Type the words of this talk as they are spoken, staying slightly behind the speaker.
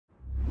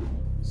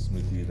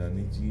Smriti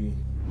Raniji,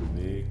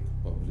 Vivek,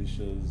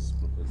 publishers,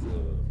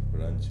 Professor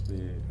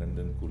Branchpe, friend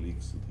and colleague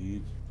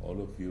Sudhir,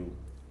 all of you,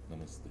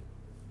 namaste.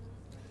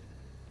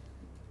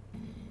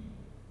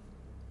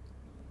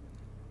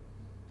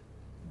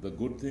 The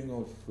good thing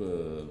of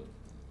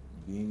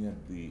being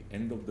at the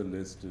end of the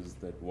list is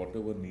that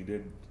whatever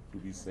needed to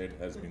be said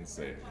has been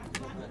said.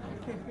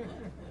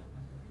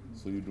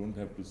 So you don't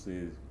have to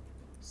say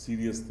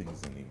serious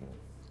things anymore.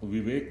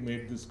 Vivek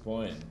made this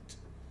point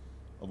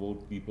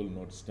about people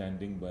not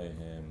standing by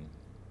him.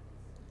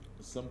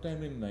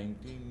 Sometime in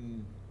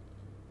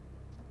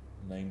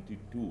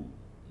 1992,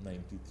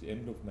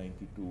 end of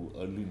 92,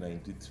 early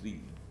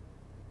 93,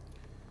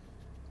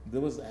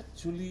 there was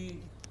actually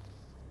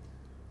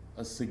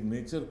a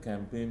signature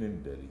campaign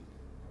in Delhi.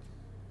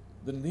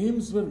 The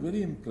names were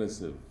very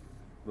impressive.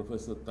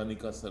 Professor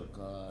Tanika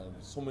Sarkar,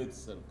 Sumit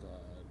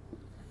Sarkar,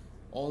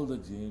 all the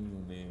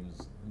JNU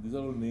names. These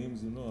are all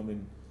names,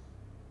 I'm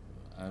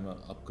an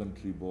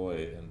upcountry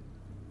boy and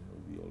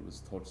we always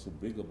thought so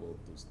big about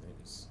those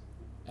names.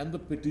 And the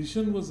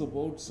petition was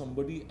about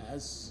somebody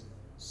as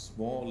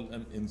small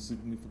and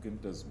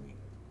insignificant as me.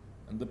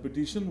 And the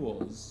petition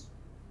was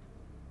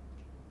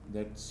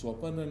that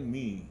Swapan and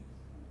me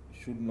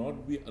should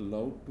not be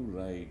allowed to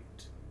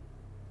write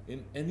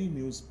in any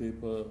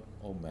newspaper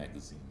or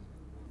magazine.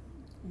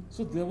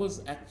 So there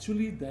was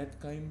actually that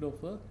kind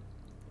of a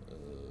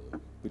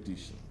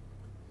petition.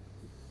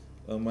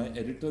 My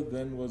editor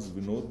then was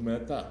Vinod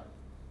Mehta.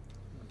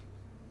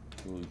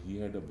 So he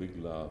had a big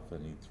laugh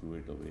and he threw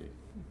it away.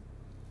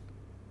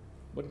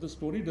 But the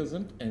story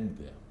doesn't end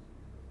there.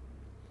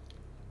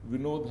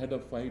 Vinod had a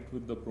fight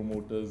with the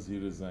promoters, he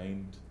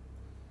resigned.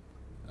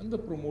 And the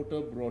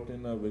promoter brought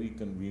in a very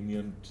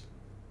convenient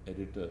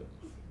editor.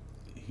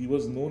 He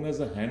was known as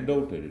a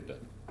handout editor.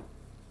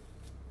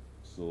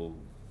 So,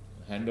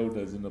 handout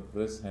as in a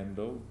press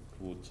handout,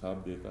 wo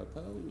chhap deta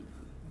tha.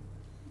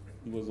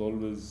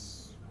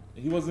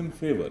 He was in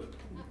favor.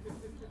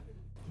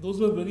 Those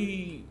were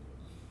very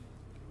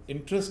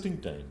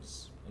interesting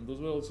times, and those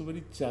were also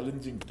very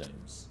challenging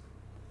times.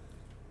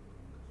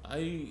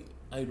 I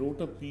wrote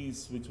a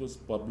piece which was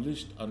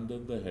published under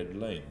the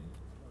headline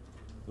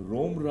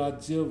Rom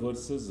Rajya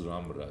versus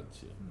Ram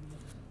Rajya.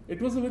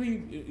 It was a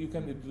very,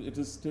 it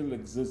is still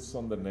exists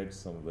on the net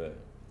somewhere.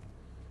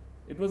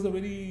 It was a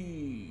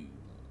very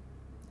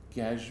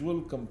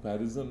casual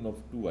comparison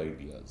of two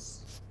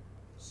ideas.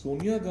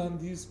 Sonia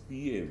Gandhi's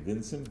PA,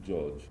 Vincent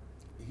George,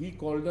 he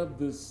called up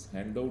this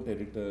handout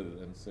editor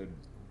and said,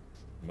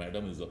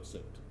 "Madam is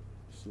upset."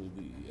 So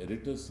the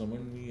editor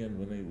summoned me, and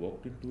when I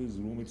walked into his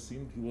room, it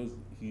seemed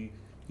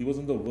he was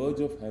on the verge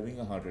of having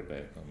a heart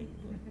attack.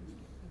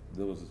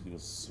 He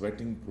was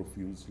sweating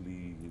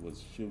profusely, he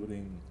was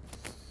shivering.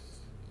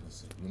 I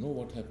said, "You know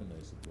what happened?"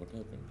 I said, "What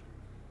happened?"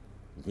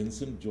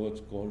 Vincent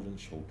George called and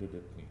shouted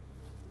at me,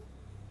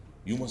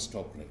 "You must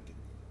stop writing."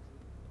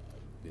 I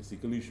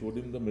basically showed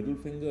him the middle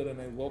finger and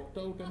I walked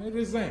out and I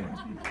resigned.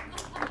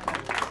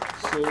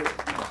 So,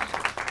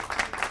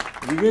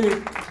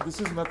 Vivek, this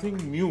is nothing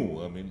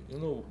new.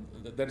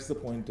 That's the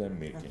point I'm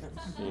making.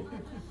 So,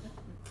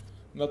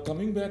 now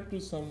coming back to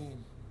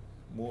some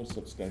more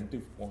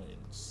substantive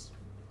points.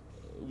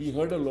 We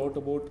heard a lot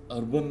about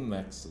urban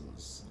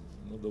Naxals.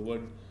 The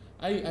word,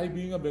 I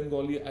being a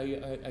Bengali,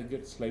 I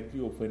get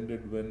slightly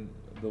offended when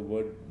the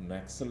word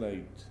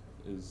Naxalite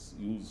is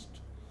used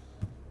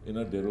in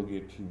a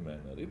derogatory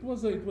manner. It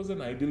was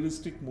an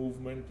idealistic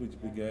movement which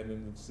began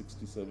in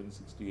 67,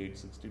 68,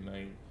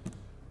 69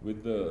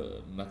 with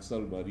the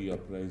Naxal Bari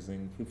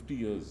uprising, 50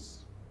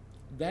 years.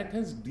 That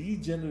has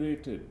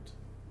degenerated.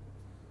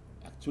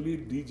 Actually,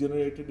 it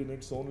degenerated in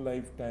its own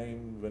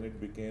lifetime when it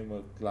became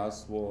a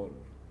class war.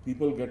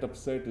 People get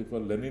upset if a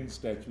Lenin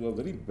statue, a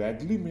very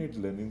badly made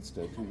Lenin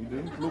statue, he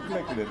didn't look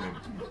like Lenin.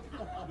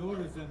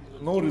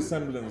 No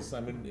resemblance.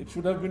 It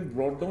should have been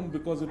brought down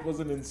because it was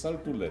an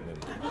insult to Lenin.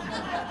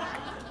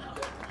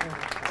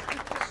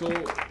 So,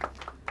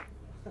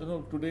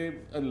 today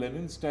a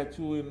Lenin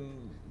statue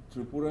in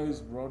Tripura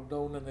is brought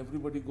down and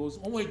everybody goes,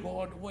 oh my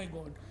God,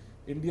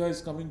 India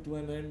is coming to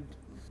an end.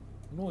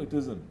 No, it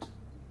isn't.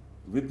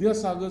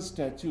 Vidyasagar's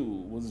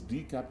statue was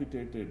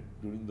decapitated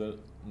during the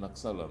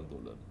Naxal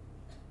Andolan.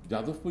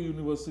 Jadavpur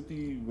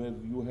University, where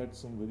you had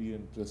some very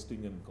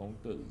interesting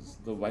encounters,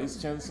 the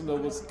Vice Chancellor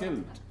was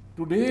killed.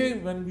 Today,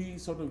 when we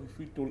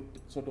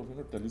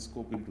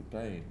telescope into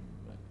time,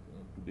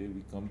 today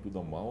we come to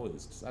the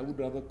Maoists. I would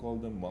rather call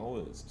them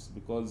Maoists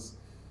because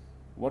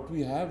what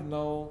we have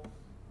now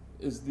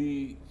is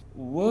the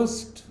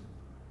worst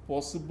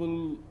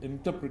possible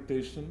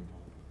interpretation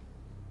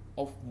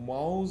of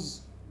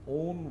Mao's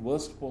own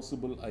worst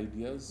possible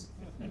ideas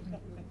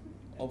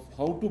of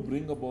how to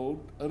bring about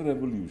a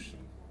revolution.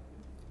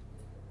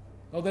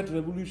 Now that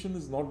revolution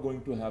is not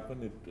going to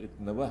happen, it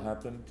never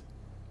happened.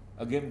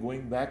 Again,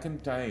 going back in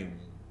time,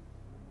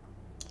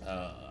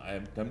 I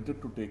am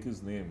tempted to take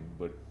his name,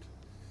 but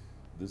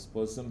this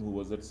person who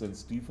was at St.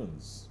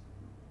 Stephen's,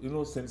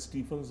 St.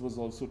 Stephen's was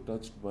also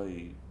touched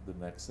by the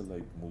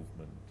Naxalite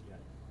movement.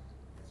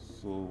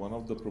 So one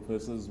of the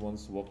professors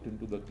once walked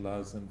into the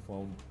class and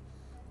found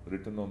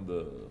written on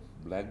the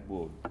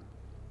blackboard,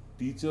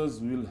 teachers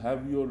will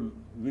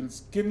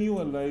skin you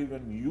alive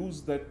and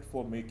use that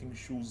for making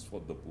shoes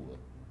for the poor.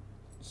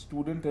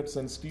 Student at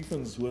St.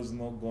 Stephen's who has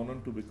now gone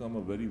on to become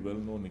a very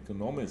well-known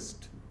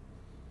economist,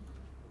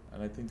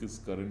 and I think is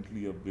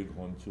currently a big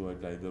honcho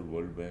at either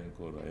World Bank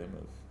or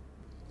IMF.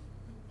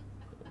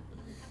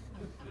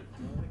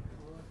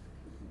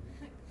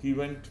 He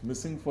went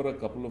missing for a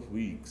couple of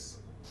weeks.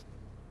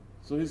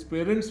 So his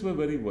parents were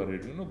very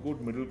worried. You know,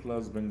 good middle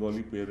class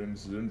Bengali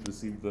parents didn't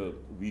receive the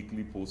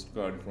weekly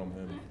postcard from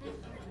him.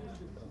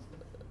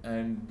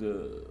 And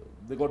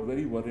they got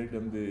very worried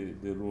and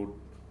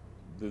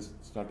they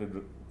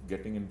started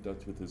getting in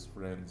touch with his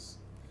friends.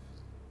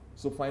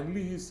 So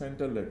finally he sent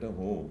a letter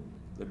home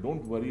that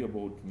don't worry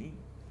about me.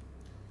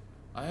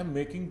 I am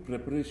making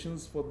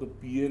preparations for the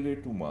PLA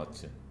to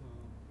march in.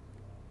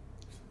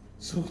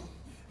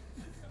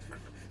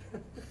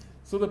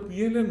 So the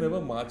PLA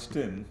never marched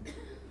in,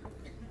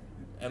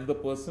 and the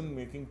person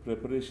making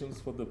preparations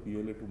for the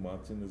PLA to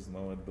march in is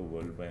now at the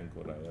World Bank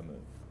or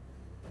IMF.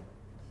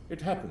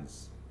 It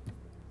happens.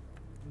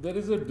 There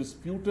is a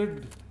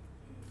disputed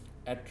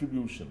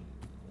attribution,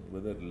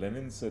 whether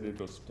Lenin said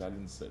it or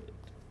Stalin said it.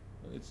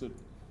 It's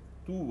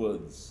two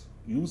words,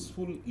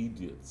 useful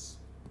idiots.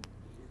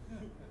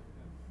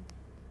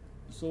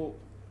 So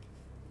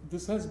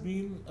this has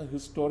been a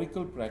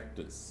historical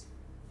practice.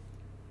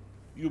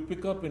 You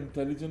pick up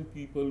intelligent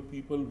people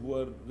who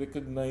are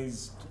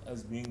recognized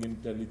as being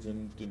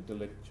intelligent,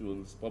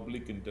 intellectuals,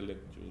 public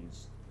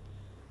intellectuals.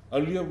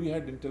 Earlier we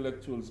had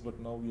intellectuals, but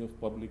now we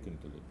have public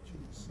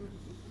intellectuals.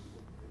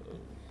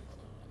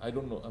 I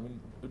don't know, I mean,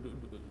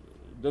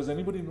 does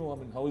anybody know, I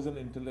mean, how is an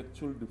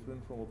intellectual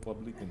different from a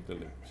public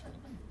intellectual?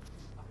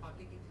 A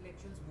public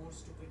intellectual is more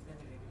stupid than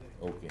a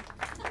regular. Okay.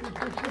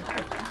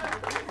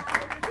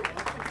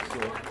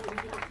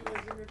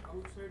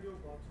 Outside your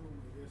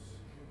bathroom, yes.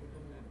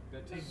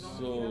 Like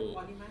So- normally you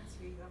have polymaths,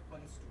 here you have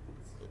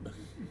polystupids.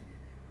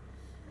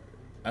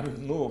 I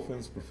mean, no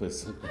offense,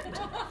 Professor.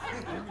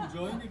 I'm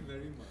enjoying it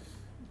very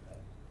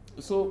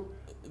much. So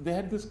they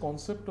had this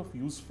concept of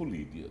useful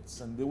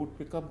idiots, and they would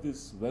pick up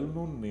these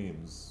well-known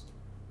names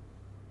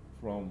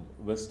from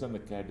Western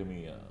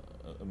academia,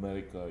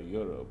 America,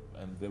 Europe,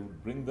 and they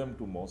would bring them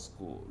to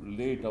Moscow,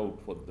 lay it out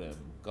for them,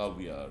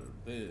 caviar,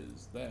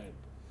 this, that.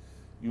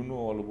 You know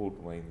all about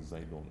wines,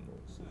 I don't know.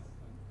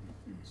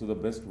 So the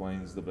best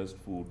wines, the best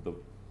food,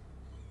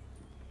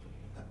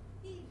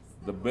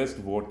 the best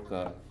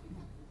vodka,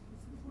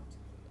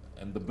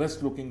 and the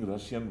best looking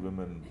Russian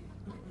women.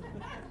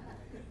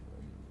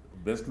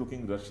 Best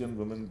looking Russian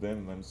women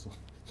then, I'm so,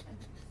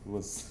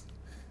 was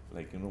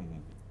like, you know.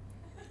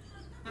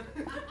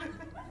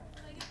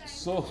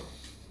 So,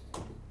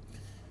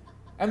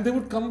 and they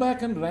would come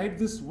back and write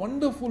these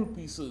wonderful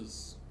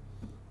pieces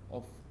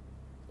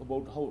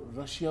about how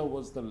Russia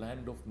was the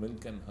land of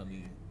milk and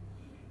honey,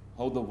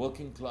 how the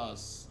working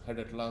class had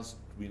at last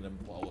been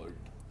empowered.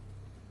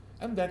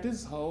 And that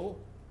is how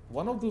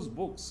one of those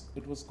books,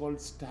 it was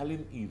called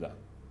Stalin Era.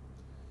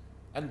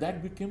 And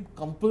that became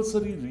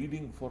compulsory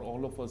reading for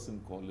all of us in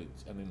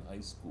college and in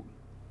high school.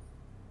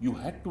 You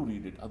had to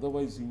read it,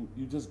 otherwise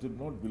you just did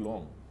not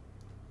belong.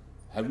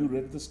 Have you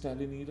read the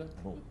Stalin Era?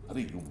 No.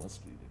 Hurry, you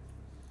must read it.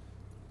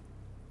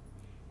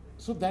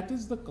 So that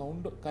is the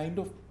kind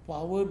of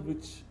power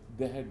which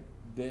they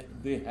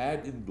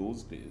had in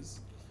those days.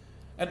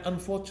 And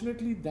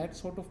unfortunately, that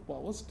sort of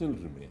power still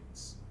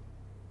remains.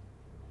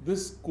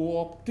 This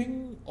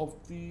co-opting of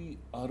the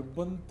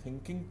urban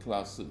thinking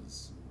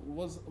classes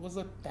was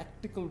a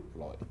tactical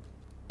ploy.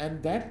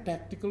 And that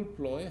tactical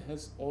ploy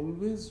has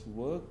always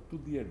worked to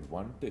the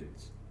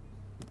advantage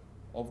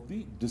of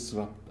the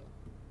disruptor.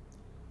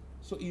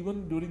 So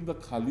even during the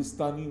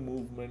Khalistani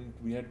movement,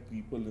 we had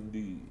people in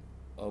the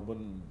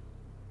urban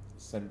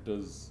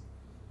centers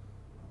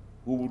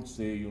who would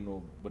say, you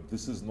know, but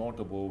this is not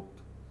about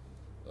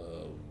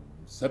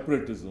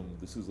separatism,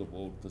 this is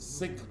about the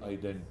Sikh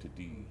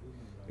identity,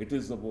 it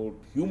is about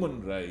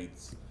human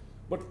rights.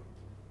 But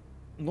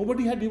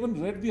nobody had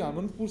even read the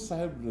Anandpur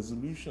Sahib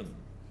resolution,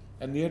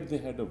 and yet they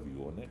had a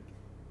view on it.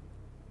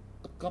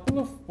 A couple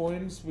of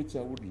points which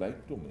I would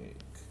like to make.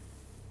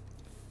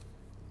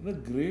 A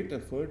great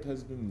effort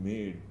has been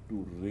made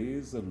to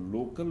raise a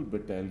local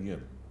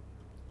battalion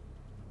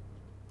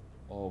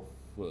of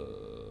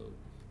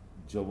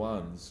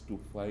Jawans to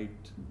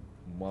fight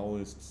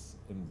Maoists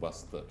in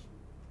Bastar.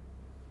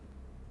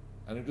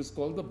 And it is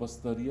called the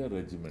Bastaria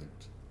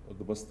Regiment or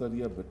the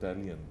Bastaria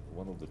Battalion,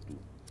 one of the two.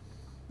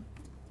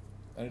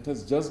 And it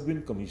has just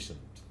been commissioned.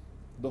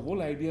 The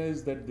whole idea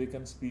is that they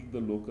can speak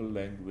the local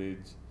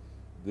language,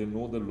 they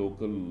know the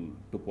local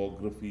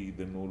topography,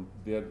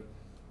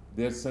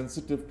 they are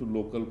sensitive to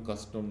local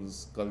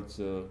customs,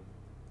 culture.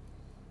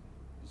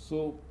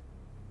 So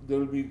there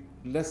will be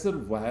lesser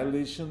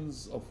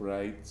violations of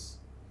rights,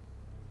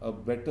 a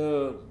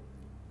better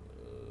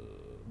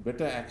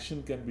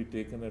action can be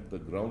taken at the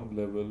ground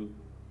level.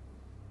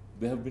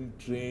 They have been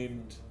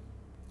trained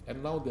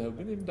and now they have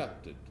been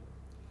inducted.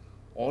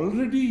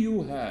 already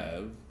you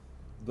have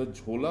the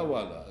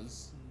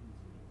Jholawalas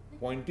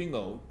pointing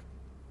out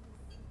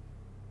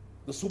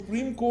the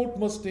Supreme Court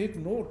must take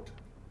note.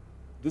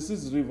 This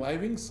is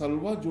reviving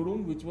Salwa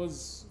Jurum, which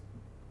was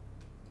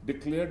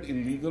declared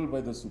illegal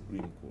by the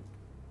Supreme Court.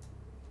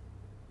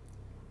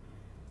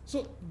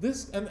 So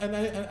this, and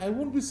I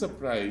won't be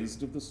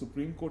surprised if the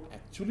Supreme Court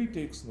actually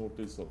takes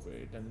notice of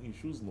it and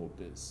issues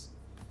notice.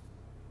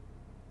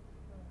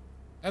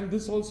 And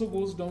this also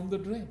goes down the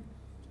drain.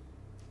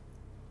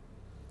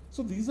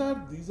 So these are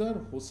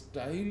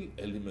hostile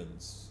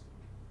elements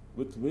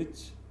with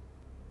which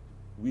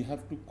we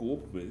have to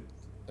cope with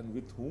and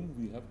with whom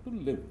we have to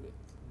live with.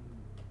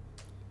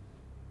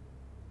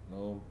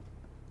 Now,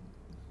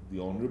 the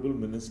Honorable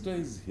Minister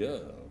is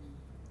here,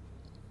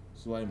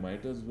 so I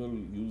might as well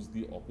use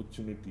the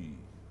opportunity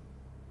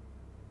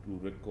to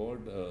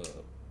record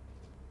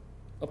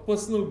a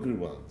personal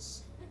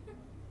grievance.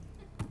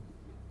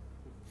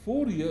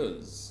 4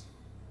 years,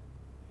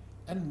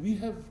 and we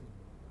have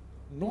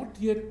not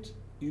yet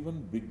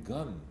even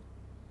begun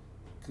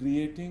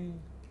creating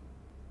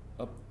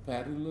a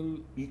parallel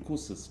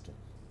ecosystem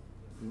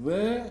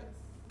where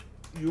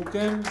you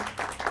can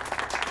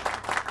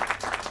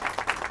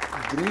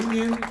bring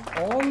in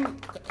all.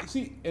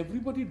 See,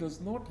 everybody does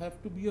not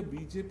have to be a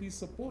BJP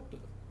supporter.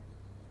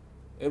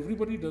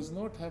 Everybody does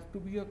not have to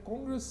be a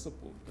Congress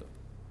supporter.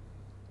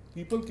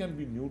 People can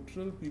be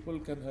neutral, people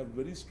can have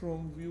very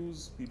strong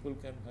views, people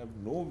can have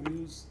no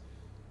views,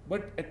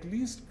 but at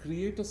least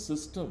create a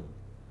system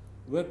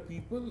where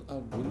people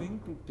are willing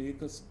to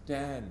take a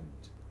stand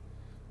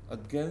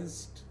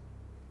against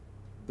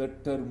the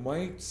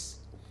termites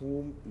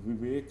whom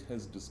Vivek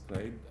has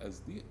described as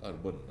the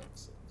urban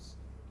Naxals.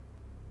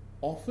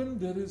 Often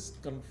there is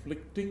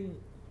conflicting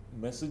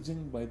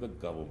messaging by the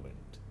government.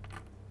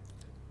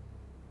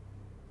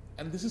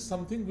 And this is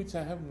something which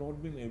I have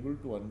not been able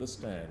to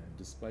understand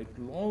despite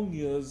long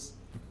years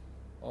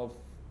of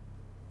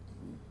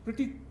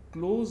pretty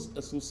close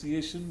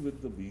association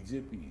with the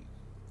BJP.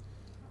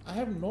 I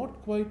have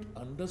not quite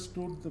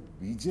understood the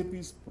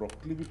BJP's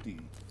proclivity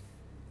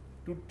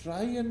to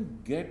try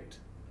and get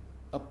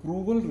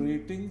approval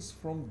ratings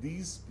from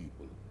these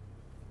people.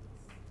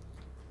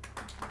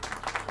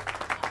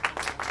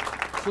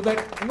 So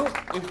that, you know,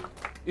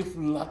 if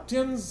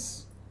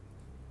Latvians,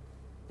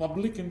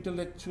 public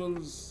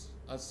intellectuals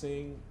are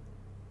saying,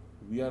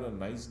 we are a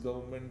nice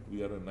government,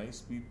 we are a nice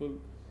people,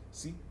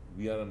 see,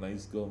 we are a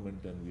nice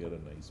government and we are a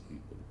nice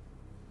people.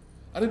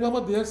 Are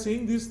Baba, they are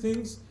saying these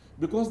things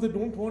because they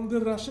don't want their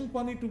ration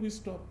pani to be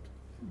stopped.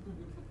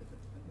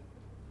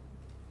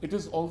 It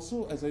is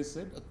also, as I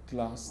said, a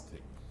class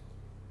thing.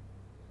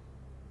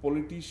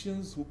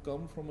 Politicians who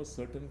come from a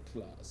certain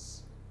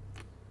class,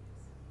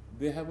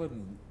 they have a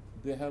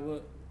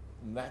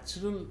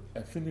natural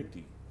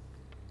affinity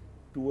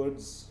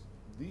towards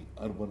the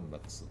urban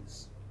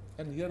Naxals.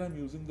 And here I am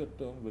using the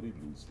term very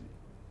loosely.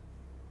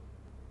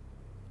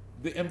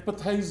 They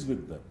empathize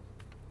with them.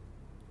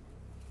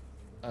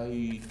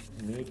 I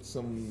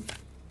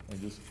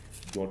just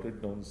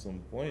jotted down some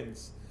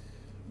points.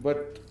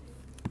 But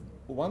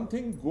one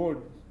thing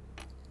good,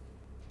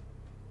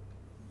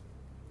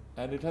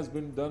 and it has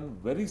been done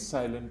very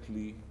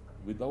silently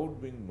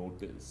without being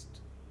noticed.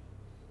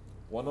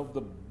 One of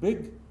the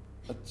big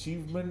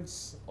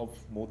achievements of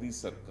Modi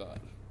Sarkar,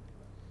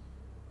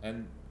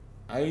 and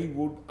I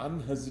would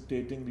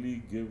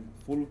unhesitatingly give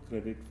full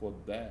credit for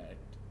that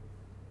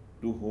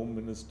to Home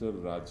Minister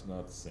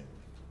Rajnath Singh,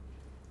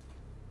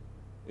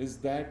 is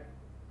that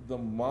the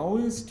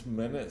Maoist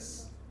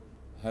menace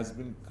has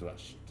been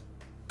crushed.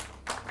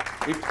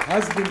 It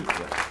has been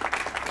crushed.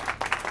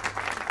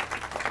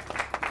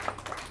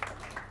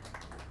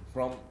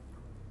 From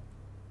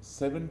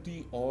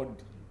 70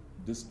 odd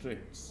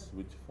districts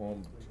which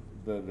formed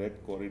the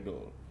Red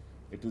Corridor,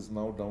 it is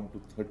now down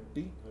to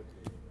 30,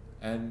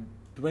 and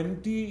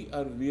 20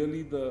 are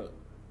really the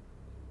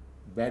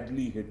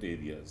badly hit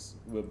areas,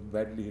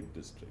 badly hit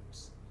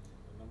districts.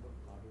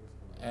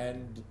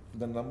 And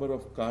the number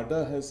of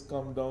CADA has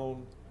come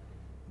down,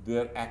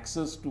 their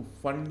access to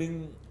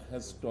funding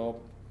has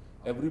stopped.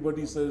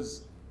 Everybody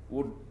says,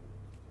 would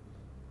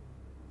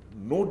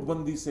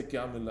notebandi se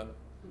kya mila?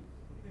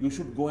 You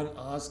should go and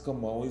ask a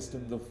Maoist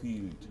in the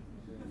field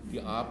कि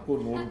आपको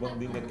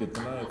नोटबंदी में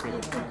कितना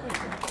effect है.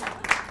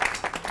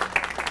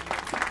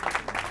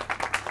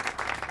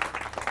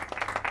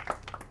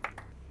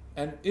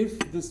 And if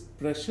this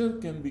pressure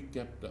can be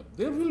kept up,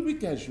 there will be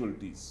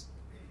casualties.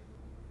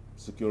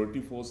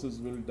 Security forces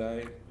will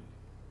die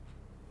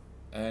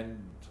and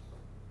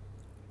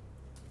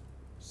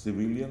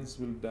civilians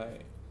will die.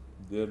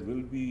 There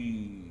will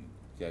be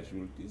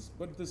casualties,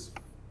 but this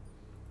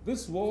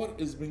war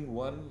is being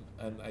won,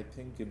 and I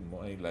think in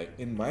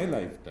my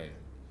lifetime,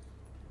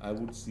 I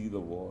would see the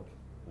war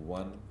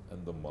won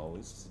and the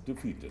Maoists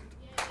defeated.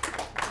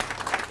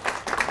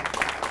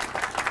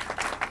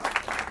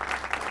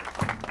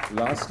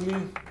 Lastly,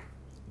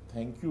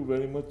 thank you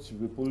very much,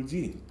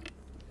 Vipulji,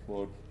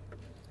 for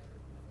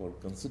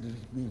considering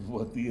me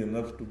worthy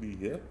enough to be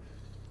here.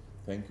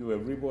 Thank you,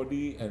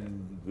 everybody.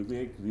 And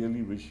Vivek,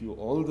 really wish you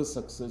all the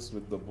success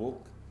with the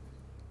book.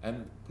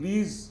 And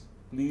please,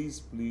 please,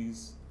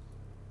 please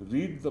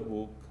read the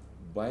book,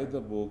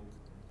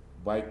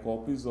 buy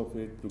copies of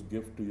it to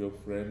give to your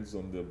friends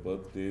on their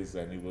birthdays,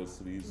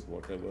 anniversaries,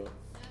 whatever.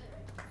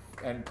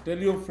 And tell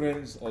your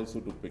friends also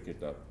to pick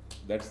it up.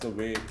 That's the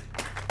way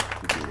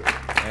to do it.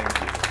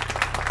 Thank you.